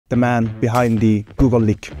the man behind the Google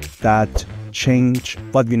leak that changed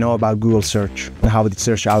what we know about Google search and how the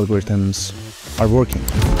search algorithms are working.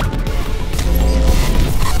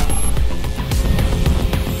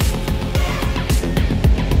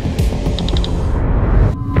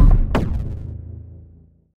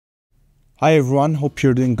 Hi everyone, hope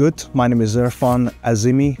you're doing good. My name is Irfan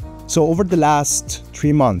Azimi. So over the last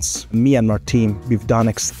 3 months, me and my team, we've done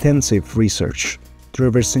extensive research to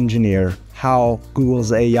reverse engineer how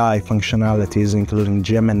Google's AI functionalities, including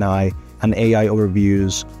Gemini and AI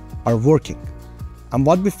overviews, are working. And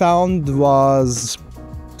what we found was,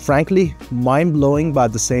 frankly, mind-blowing, but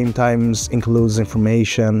at the same time includes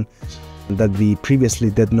information that we previously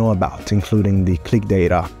didn't know about, including the click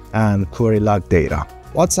data and query log data.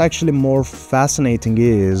 What's actually more fascinating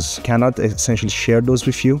is, cannot essentially share those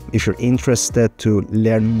with you. If you're interested to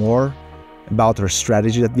learn more about our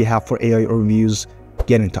strategy that we have for AI overviews,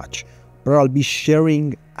 get in touch. But I'll be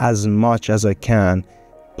sharing as much as I can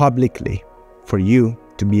publicly for you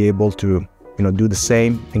to be able to, do the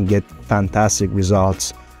same and get fantastic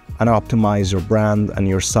results and optimize your brand and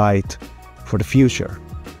your site for the future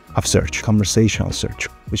of search, conversational search,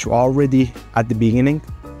 which already at the beginning,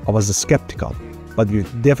 I was skeptical. But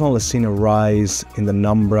we've definitely seen a rise in the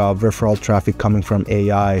number of referral traffic coming from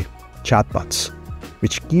AI chatbots,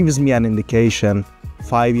 which gives me an indication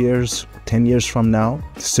 5 years, 10 years from now,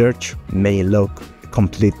 search may look a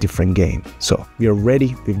complete different game. So we are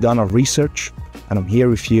ready, we've done our research, and I'm here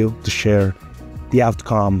with you to share the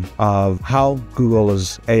outcome of how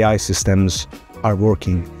Google's AI systems are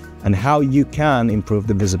working and how you can improve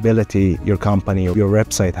the visibility your company or your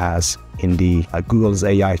website has in the Google's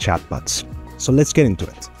AI chatbots. So let's get into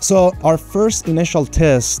it. So our first initial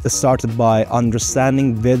test started by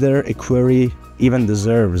understanding whether a query even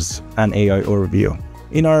deserves an AI overview.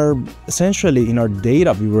 Essentially in our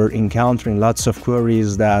data, we were encountering lots of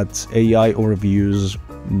queries that AI overviews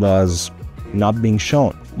was not being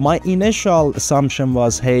shown. My initial assumption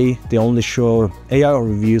was, hey, they only show AI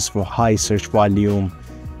overviews for high search volume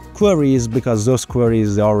queries because those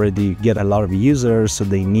queries they already get a lot of users, so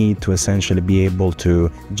they need to essentially be able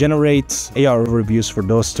to generate AI overviews for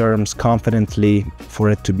those terms confidently for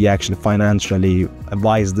it to be actually financially a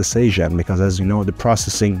wise decision, because as you know, the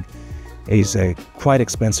processing is a quite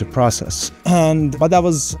expensive process. But that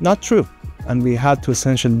was not true. And we had to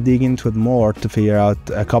essentially dig into it more to figure out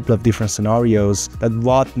a couple of different scenarios that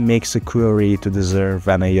what makes a query to deserve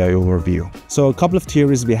an AI overview. So a couple of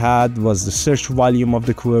theories we had was the search volume of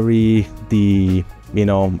the query,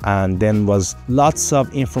 and then was lots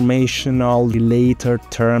of informational related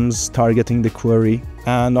terms targeting the query.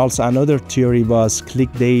 And also another theory was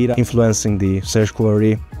click data influencing the search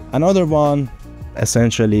query. Another one,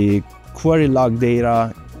 essentially query log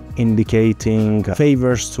data indicating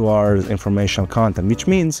favors towards informational content, which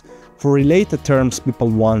means for related terms, people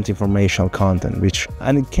want informational content,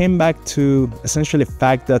 and it came back to essentially the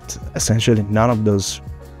fact that essentially none of those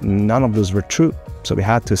were true. So we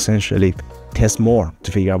had to essentially test more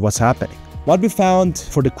to figure out what's happening. What we found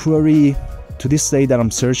for the query, to this day that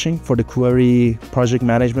I'm searching for the query project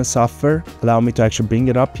management software, allow me to actually bring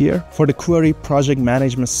it up here. For the query project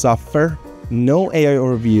management software, no AI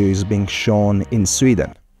overview is being shown in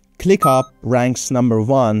Sweden. ClickUp ranks number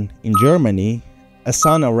 1 in Germany,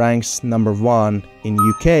 Asana ranks number 1 in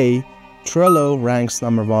UK, Trello ranks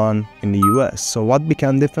number 1 in the US. So what we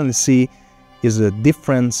can definitely see is a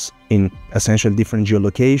difference in essentially different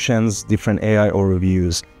geolocations, different AI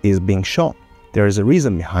overviews is being shown. There is a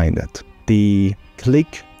reason behind it. The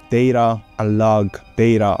click data and log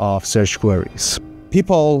data of search queries.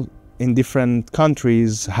 People in different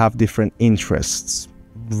countries have different interests.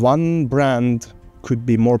 One brand could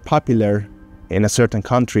be more popular in a certain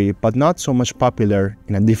country, but not so much popular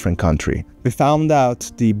in a different country. We found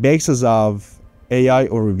out the basis of AI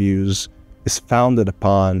overviews is founded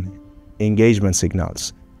upon engagement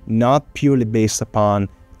signals, not purely based upon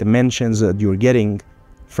the mentions that you're getting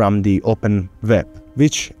from the open web,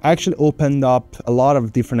 which actually opened up a lot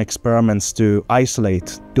of different experiments to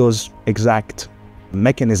isolate those exact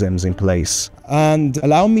mechanisms in place and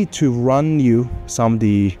allow me to run you some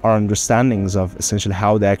of our understandings of essentially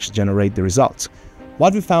how they actually generate the results.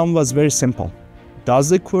 What we found was very simple. Does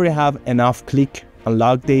the query have enough click and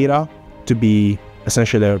log data to be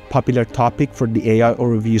essentially a popular topic for the AI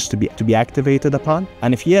overviews to be activated upon?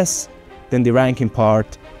 And if yes, then the ranking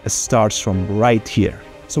part starts from right here.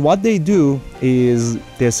 So what they do is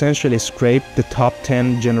they essentially scrape the top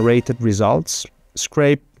 10 generated results,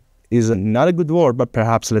 scrape is not a good word, but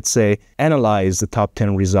perhaps let's say analyze the top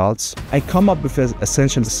 10 results. I come up with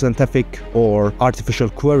essentially scientific or artificial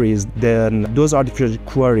queries. Then those artificial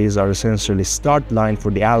queries are essentially start line for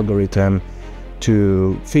the algorithm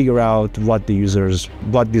to figure out what these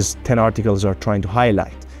 10 articles are trying to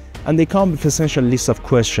highlight. And they come with essential list of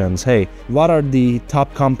questions. Hey, what are the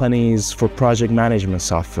top companies for project management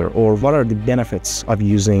software? Or what are the benefits of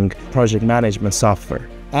using project management software?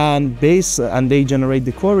 And they generate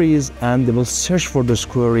the queries, and they will search for those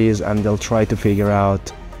queries, and they'll try to figure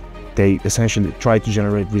out, they essentially try to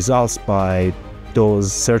generate results by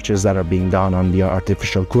those searches that are being done on the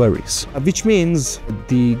artificial queries, which means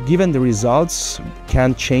given the results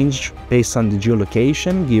can change based on the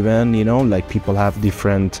geolocation, given, like people have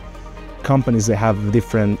different companies, they have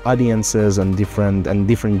different audiences and different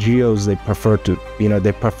geos. They prefer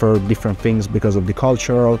different things because of the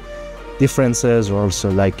cultural differences, or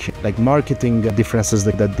also like marketing differences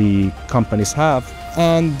that the companies have.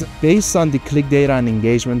 And based on the click data and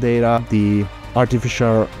engagement data, the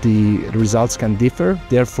results can differ.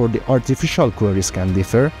 Therefore, the artificial queries can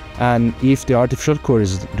differ. And if the artificial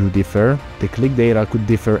queries do differ, the click data could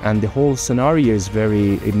differ, and the whole scenario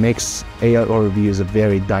it makes AI overviews a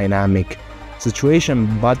very dynamic situation,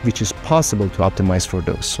 but which is possible to optimize for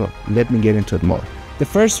those. So let me get into it more. The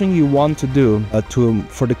first thing you want to do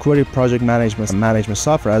for the query project management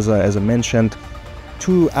software, as I mentioned,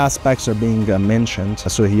 two aspects are being mentioned.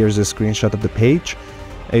 So here's a screenshot of the page.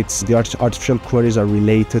 It's the artificial queries are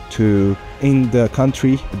related to, in the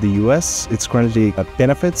country, the US, it's currently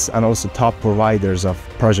benefits and also top providers of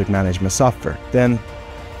project management software. Then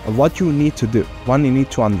what you need to do, one you need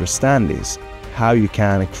to understand is how you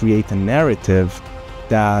can create a narrative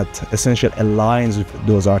that essentially aligns with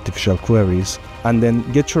those artificial queries, and then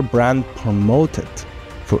get your brand promoted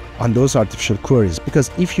on those artificial queries. Because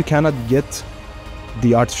if you cannot get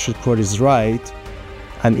the artificial queries right,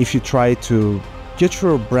 and if you try to get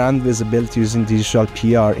your brand visibility using digital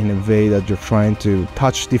PR in a way that you're trying to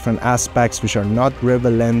touch different aspects which are not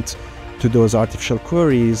relevant to those artificial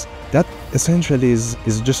queries, that essentially is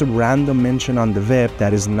just a random mention on the web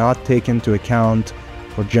that is not taken into account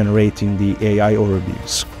for generating the AI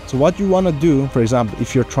overviews. So what you want to do, for example,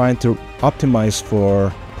 if you're trying to optimize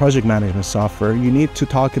for project management software, you need to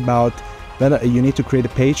create a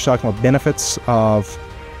page talking about benefits of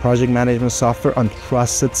project management software on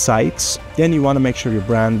trusted sites. Then you want to make sure your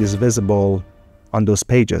brand is visible on those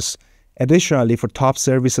pages. Additionally, for top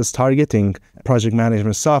services targeting project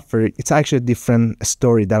management software, it's actually a different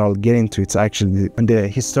story that I'll get into. It's actually the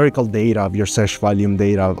historical data of your search volume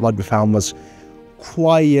data. What we found was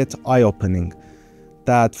quite eye-opening,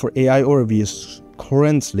 that for AI overviews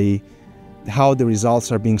currently, how the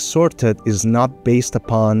results are being sorted is not based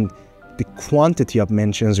upon the quantity of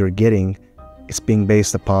mentions you're getting. It's being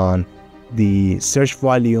based upon the search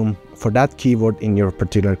volume for that keyword in your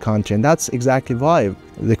particular country. And that's exactly why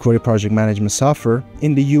the query project management software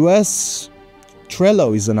in the US,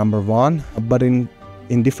 Trello is the number one, but in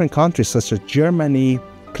different countries such as Germany,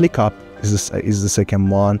 ClickUp is the second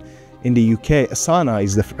one. In the UK, Asana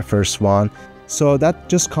is the first one. So that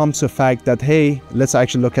just comes to the fact that, hey, let's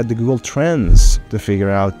actually look at the Google Trends to figure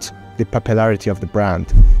out the popularity of the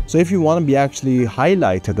brand. So if you want to be actually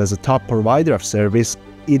highlighted as a top provider of service,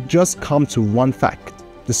 it just comes to one fact: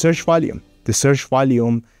 the search volume. The search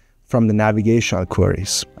volume from the navigational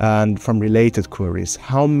queries and from related queries.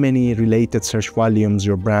 How many related search volumes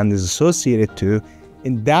your brand is associated to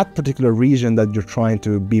in that particular region that you're trying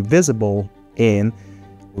to be visible in,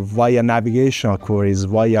 via navigational queries,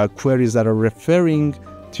 via queries that are referring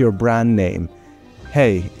to your brand name.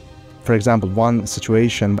 Hey, for example, one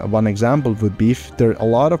example would be if there are a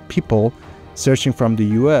lot of people searching from the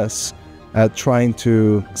US trying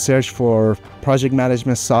to search for project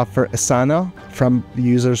management software Asana from the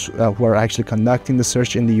users who are actually conducting the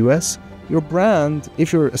search in the US. Your brand,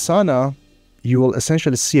 if you're Asana, you will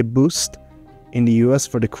essentially see a boost in the US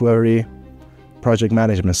for the query project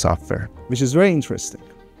management software, which is very interesting.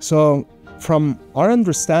 So from our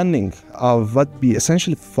understanding of what we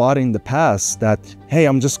essentially thought in the past, that, hey,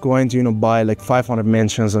 I'm just going to, buy like 500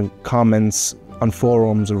 mentions and comments on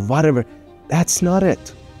forums or whatever, that's not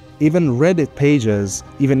it. Even Reddit pages,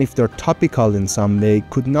 even if they're topical in some way,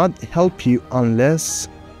 could not help you unless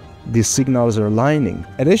the signals are aligning.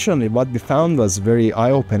 Additionally, what we found was very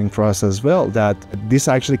eye-opening for us as well, that this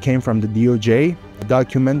actually came from the DOJ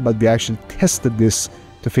document, but we actually tested this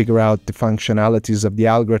to figure out the functionalities of the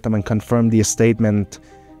algorithm and confirm the statement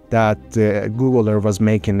that Googler was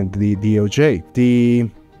making in the DOJ.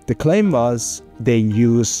 The claim was they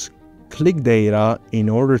use click data in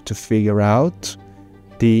order to figure out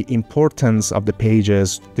the importance of the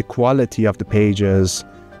pages, the quality of the pages,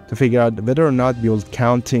 to figure out whether or not we will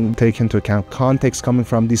take into account context coming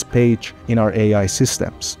from this page in our AI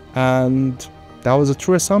systems. And that was a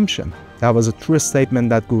true assumption. That was a true statement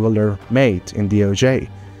that Googler made in DOJ.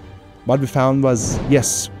 What we found was,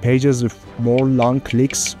 yes, pages with more long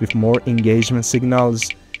clicks, with more engagement signals,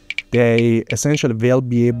 they essentially will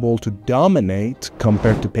be able to dominate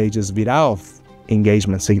compared to pages without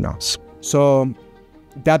engagement signals. So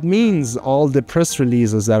that means all the press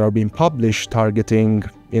releases that are being published targeting,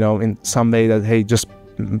 in some way that, hey, just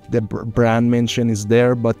the brand mention is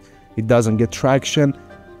there, but it doesn't get traction,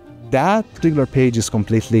 that particular page is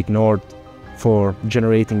completely ignored for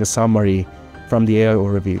generating a summary from the AI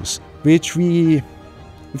reviews, which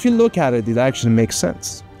if you look at it, it actually makes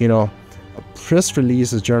sense. Press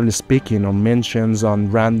releases, generally speaking, or mentions on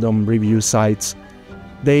random review sites,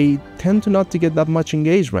 they tend to not to get that much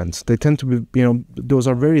engagement. They tend to be, those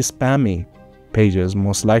are very spammy pages,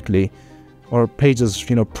 most likely, or pages,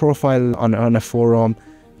 profile on a forum,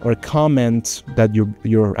 or a comment that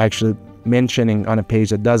you're actually mentioning on a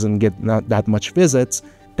page that doesn't get not that much visits.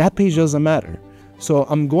 That page doesn't matter. So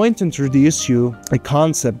I'm going to introduce you a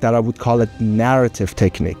concept that I would call it narrative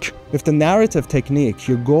technique. With the narrative technique,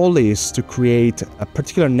 your goal is to create a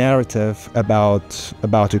particular narrative about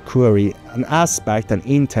a query, an aspect, an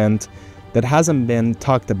intent that hasn't been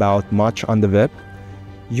talked about much on the web.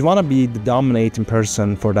 You want to be the dominating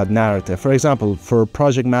person for that narrative. For example, for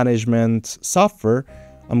project management software,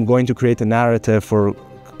 I'm going to create a narrative for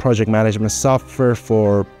project management software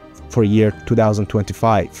for year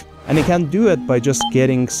 2025. And you can do it by just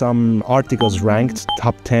getting some articles ranked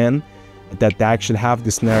top 10 that actually have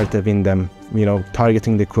this narrative in them,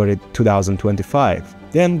 targeting the query 2025.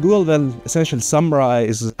 Then Google will essentially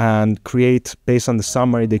summarize and create, based on the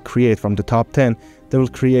summary they create from the top 10, they will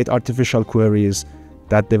create artificial queries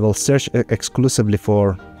that they will search exclusively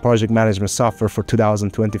for project management software for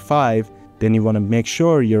 2025. Then you want to make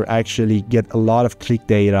sure you actually get a lot of click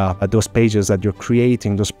data at those pages that you're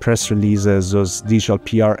creating, those press releases, those digital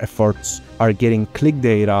PR efforts are getting click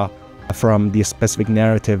data from the specific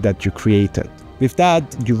narrative that you created. With that,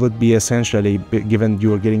 you would be essentially, given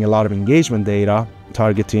you're getting a lot of engagement data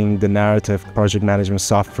targeting the narrative project management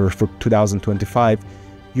software for 2025,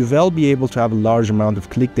 you will be able to have a large amount of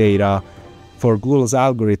click data for Google's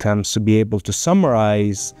algorithms to be able to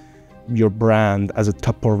summarize your brand as a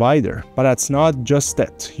top provider. But that's not just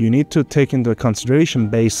it. You need to take into consideration,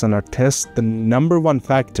 based on our test, the number one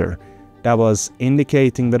factor that was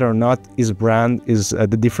indicating whether or not his brand is the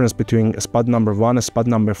difference between spot number 1 and spot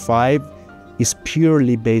number 5 is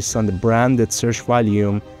purely based on the branded search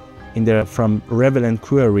volume from relevant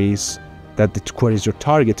queries, that the queries you're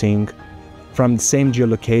targeting from the same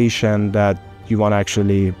geolocation that you want to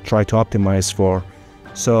actually try to optimize for.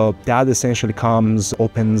 So that essentially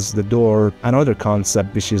opens the door, another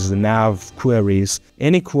concept, which is the nav queries.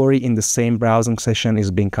 Any query in the same browsing session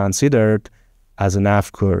is being considered as a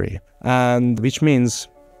nav query. And which means,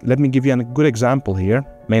 let me give you a good example here.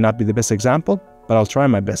 May not be the best example, but I'll try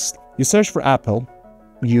my best. You search for apple.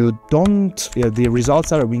 The results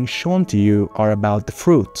that are being shown to you are about the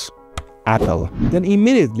fruit, apple. Then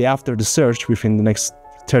immediately after the search, within the next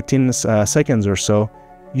 13 seconds or so,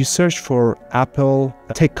 you search for Apple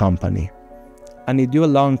tech company, and you do a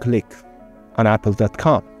long click on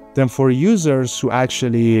apple.com. Then for users who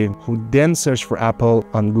then search for Apple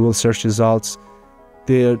on Google search results,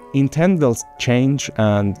 their intent will change,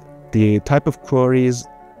 and the type of queries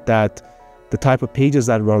the type of pages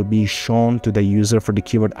that will be shown to the user for the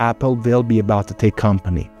keyword Apple will be about the tech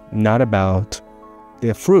company, not about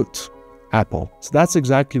the fruit, apple. So that's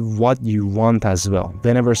exactly what you want as well.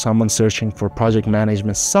 Whenever someone's searching for project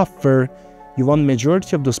management software, you want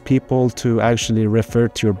majority of those people to actually refer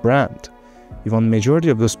to your brand. You want majority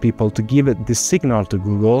of those people to give it this signal to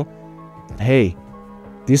Google, hey,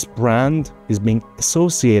 this brand is being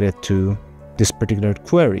associated to this particular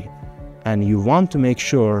query. And you want to make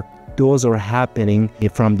sure those are happening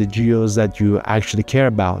from the geos that you actually care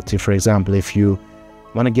about. If, for example, if you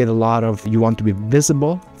want to get you want to be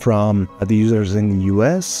visible from the users in the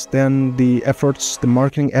US, then the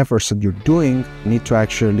marketing efforts that you're doing need to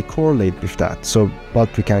actually correlate with that. So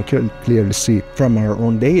what we can clearly see from our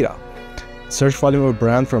own data. Search volume of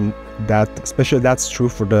brand from that, especially that's true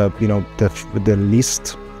for the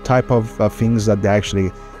list type of things that they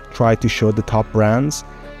actually try to show the top brands.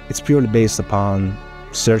 It's purely based upon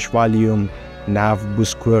search volume, nav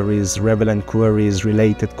boost queries, relevant queries,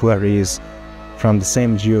 related queries from the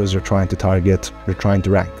same geos you're trying to target, you're trying to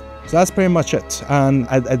rank. So that's pretty much it. And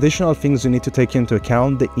additional things you need to take into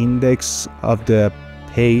account: the index of the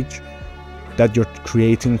page that you're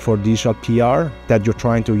creating for digital PR, that you're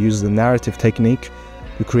trying to use the narrative technique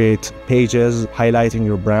to create pages highlighting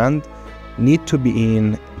your brand, need to be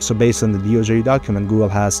in. So based on the DOJ document, Google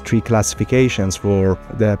has 3 classifications for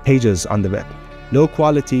the pages on the web. Low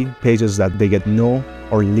quality pages that they get no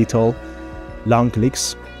or little long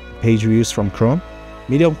clicks, page views from Chrome.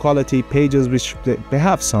 Medium quality pages which they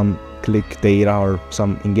have some click data or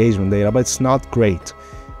some engagement data, but it's not great.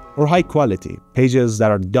 Or high quality pages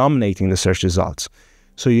that are dominating the search results.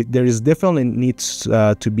 So there is definitely needs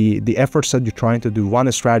to be the efforts that you're trying to do.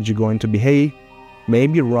 One strategy going to be, hey,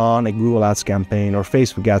 maybe run a Google Ads campaign or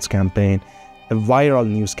Facebook Ads campaign, a viral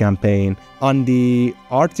news campaign on the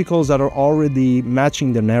articles that are already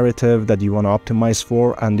matching the narrative that you want to optimize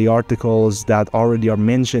for, and the articles that already are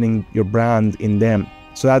mentioning your brand in them.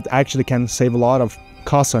 So that actually can save a lot of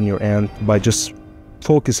costs on your end by just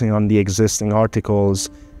focusing on the existing articles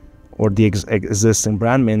or the existing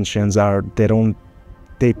brand mentions.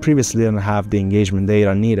 They previously didn't have the engagement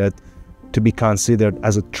data needed to be considered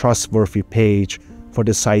as a trustworthy page for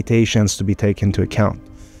the citations to be taken into account.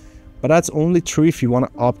 But that's only true if you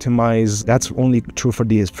want to optimize. That's only true for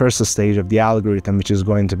the first stage of the algorithm, which is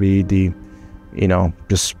going to be the,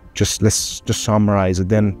 let's just summarize it.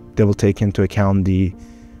 Then they will take into account the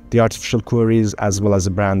artificial queries as well as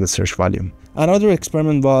the branded search volume. Another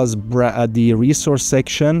experiment was the resource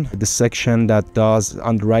section, the section that does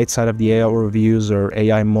on the right side of the AI overviews or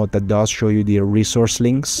AI mode that does show you the resource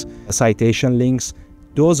links, citation links.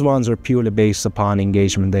 Those ones are purely based upon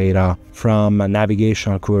engagement data from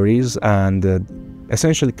navigational queries and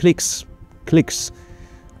essentially clicks.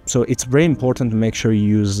 So it's very important to make sure you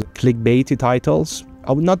use clickbaity titles.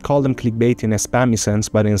 I would not call them clickbait in a spammy sense,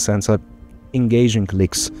 but in a sense of engaging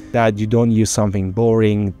clicks, that you don't use something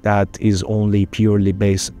boring that is only purely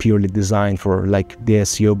designed for like the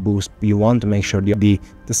SEO boost. You want to make sure the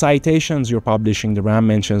citations you're publishing, the RAM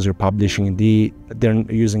mentions you're publishing, they're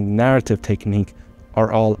using narrative technique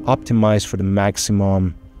are all optimized for the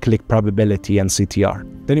maximum click probability and CTR.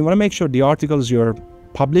 Then you want to make sure the articles you're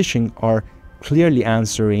publishing are clearly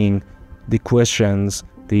answering the questions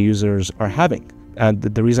the users are having. And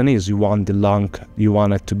the reason is you want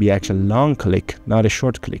it to be actually long click, not a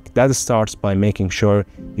short click. That starts by making sure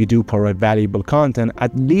you do provide valuable content,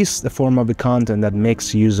 at least the form of the content that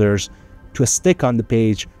makes users to stick on the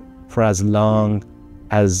page for as long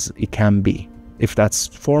as it can be. If that's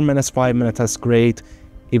 4 minutes, 5 minutes, that's great.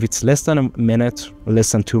 If it's less than a minute, or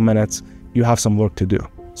less than 2 minutes, you have some work to do.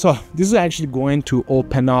 So this is actually going to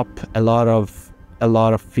open up a lot of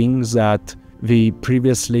things that a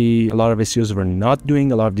lot of SEOs were not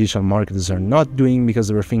doing, a lot of digital marketers are not doing, because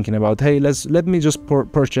they were thinking about, hey, let me just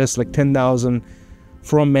purchase like 10,000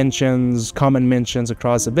 from mentions, common mentions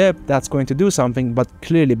across the web. That's going to do something, but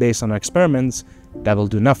clearly based on our experiments, that will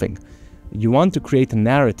do nothing. You want to create a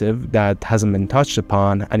narrative that hasn't been touched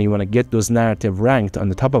upon, and you want to get those narrative ranked on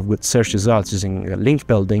the top of good search results using link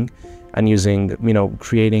building and using,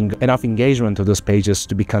 creating enough engagement of those pages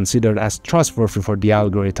to be considered as trustworthy for the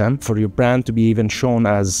algorithm, for your brand to be even shown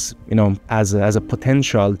as, as a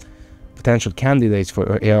potential candidate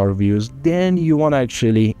for AI reviews. Then you want to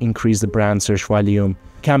actually increase the brand search volume.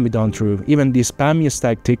 Can be done through even these spammiest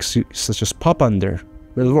tactics such as pop under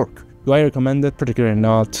will work. Do I recommend it? Particularly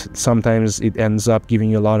not. Sometimes it ends up giving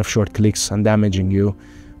you a lot of short clicks and damaging you,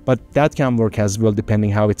 but that can work as well depending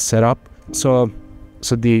how it's set up. So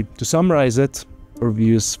to summarize it,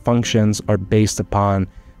 reviews functions are based upon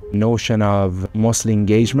notion of mostly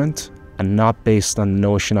engagement and not based on the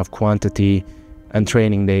notion of quantity and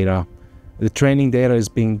training data. The training data is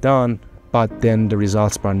being done, but then the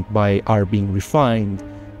results are being refined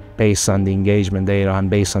based on the engagement data and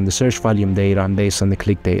based on the search volume data and based on the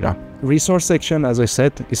click data. Resource section, as I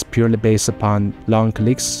said, is purely based upon long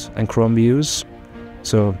clicks and Chrome views,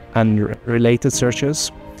 and related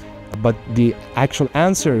searches. But the actual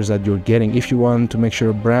answers that you're getting, if you want to make sure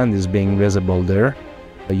your brand is being visible there,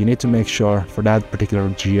 you need to make sure for that particular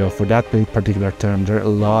geo, for that particular term, there are a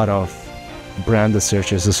lot of branded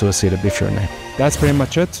searches associated with your name. That's pretty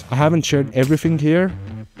much it. I haven't shared everything here.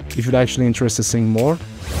 If you're actually interested in seeing more,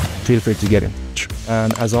 feel free to get in touch.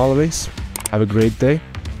 And as always, have a great day.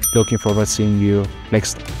 Looking forward to seeing you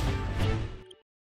next time.